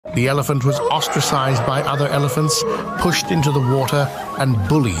The elephant was ostracized by other elephants, pushed into the water, and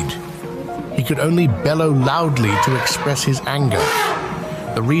bullied. He could only bellow loudly to express his anger.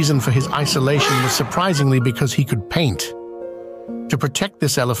 The reason for his isolation was surprisingly because he could paint. To protect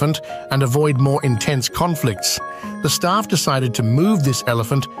this elephant and avoid more intense conflicts, the staff decided to move this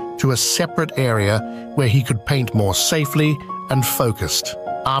elephant to a separate area where he could paint more safely and focused.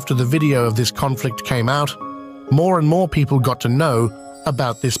 After the video of this conflict came out, more and more people got to know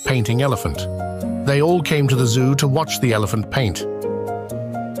about this painting elephant. They all came to the zoo to watch the elephant paint.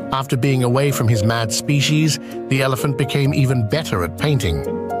 After being away from his mad species, the elephant became even better at painting.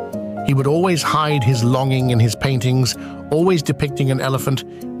 He would always hide his longing in his paintings, always depicting an elephant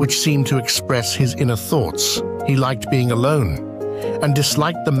which seemed to express his inner thoughts. He liked being alone and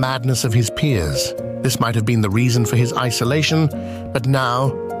disliked the madness of his peers. This might have been the reason for his isolation, but now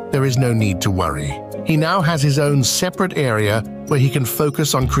there is no need to worry. He now has his own separate area where he can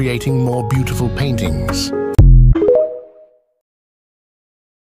focus on creating more beautiful paintings.